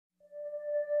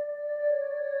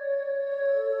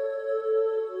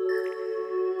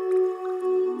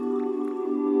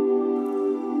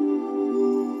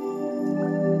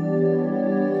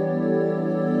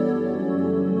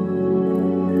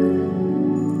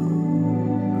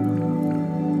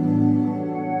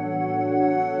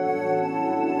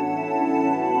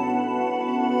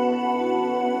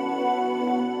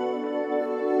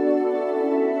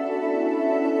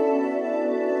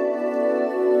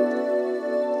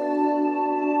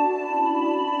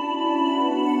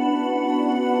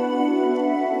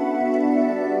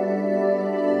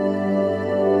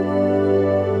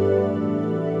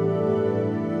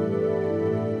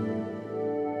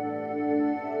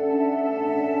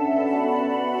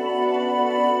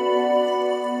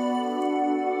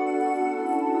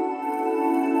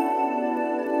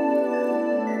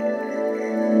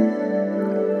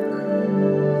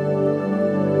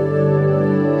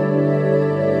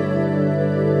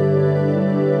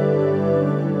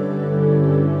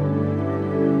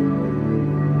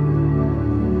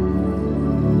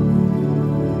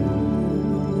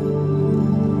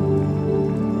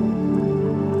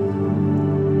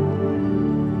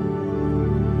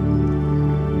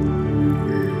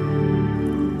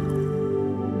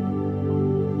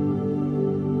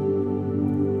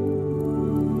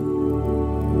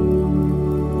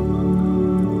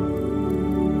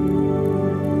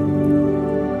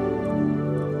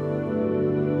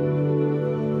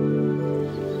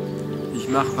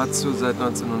mache Watsu seit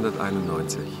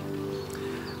 1991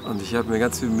 und ich habe mir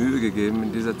ganz viel Mühe gegeben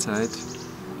in dieser Zeit,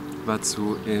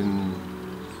 Watsu in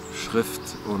Schrift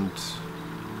und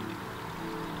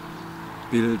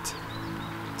Bild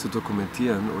zu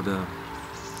dokumentieren oder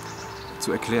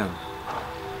zu erklären.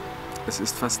 Es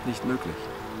ist fast nicht möglich.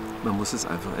 Man muss es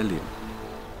einfach erleben.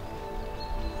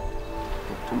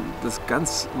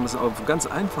 Um es auf ganz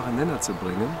einfache Nenner zu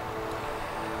bringen,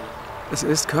 es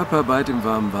ist Körperarbeit im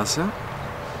warmen Wasser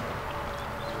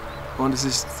und es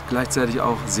ist gleichzeitig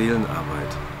auch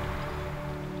Seelenarbeit.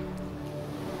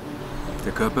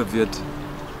 Der Körper wird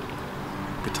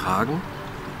getragen,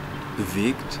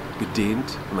 bewegt,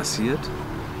 gedehnt, massiert,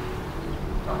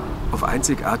 auf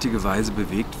einzigartige Weise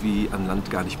bewegt, wie an Land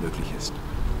gar nicht möglich ist.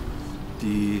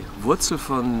 Die Wurzel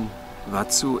von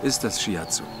Watsu ist das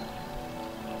Shiatsu.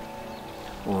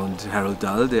 Und Harold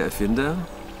Dahl, der Erfinder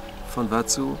von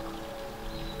Watsu,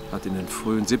 hat in den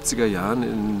frühen 70er Jahren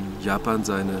in Japan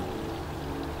seine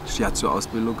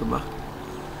Shiatsu-Ausbildung gemacht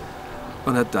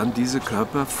und hat dann diese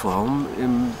Körperform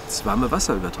ins warme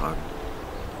Wasser übertragen.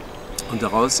 Und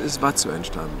daraus ist Watsu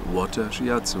entstanden, Water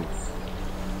Shiatsu.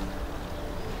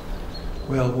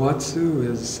 Well, Watsu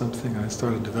is something I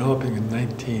started developing in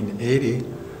 1980.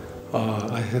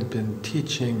 I had been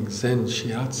teaching Zen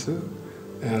Shiatsu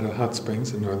at hot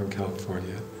springs in Northern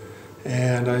California.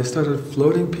 And I started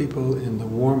floating people in the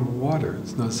warm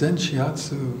waters. Now, Zen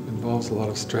Shiatsu involves a lot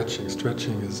of stretching.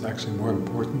 Stretching is actually more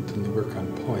important than the work on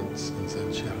points in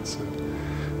Zen Shiatsu.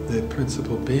 The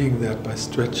principle being that by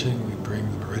stretching, we bring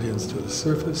the meridians to the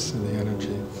surface and the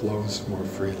energy flows more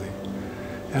freely.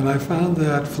 And I found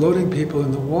that floating people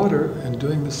in the water and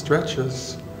doing the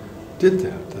stretches did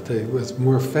that they was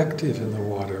more effective in the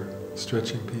water,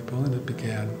 stretching people, and it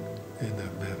began in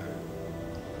that manner.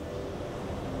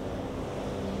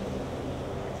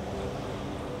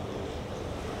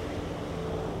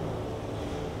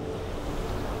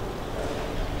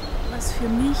 Was für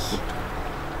mich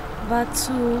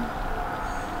Watsu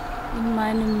in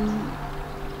meinem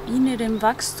inneren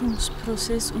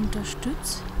Wachstumsprozess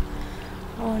unterstützt.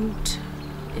 Und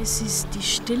es ist die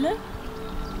Stille,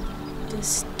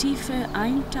 das tiefe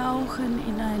Eintauchen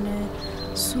in einen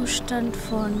Zustand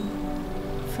von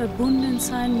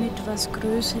Verbundensein mit etwas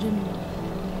Größerem,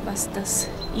 was das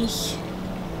Ich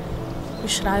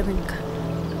beschreiben kann.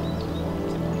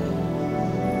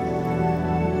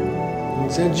 In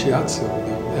Zen Shiatsu,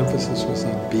 the emphasis was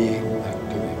on being, not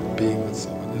doing, being with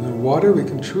someone. And in water, we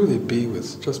can truly be with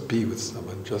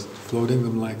someone, just floating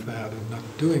them like that and not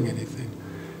doing anything.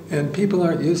 And people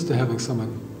aren't used to having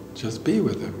someone just be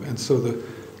with them. And so the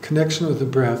connection with the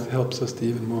breath helps us to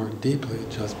even more deeply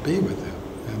just be with them.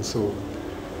 And so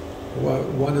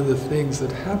one of the things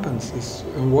that happens is,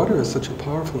 and water is such a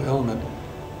powerful element,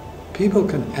 people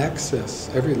can access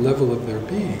every level of their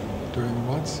being during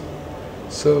Watsu.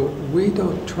 So we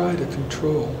don't try to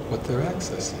control what they're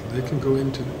accessing. They can go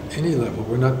into any level.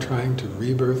 We're not trying to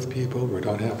rebirth people. We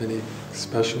don't have any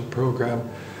special program.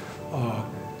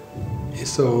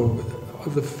 So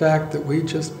the fact that we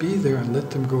just be there and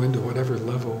let them go into whatever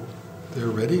level they're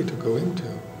ready to go into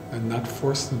and not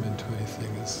force them into anything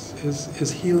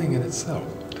is healing in itself.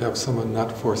 To have someone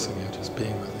not forcing you, just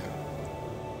being with you.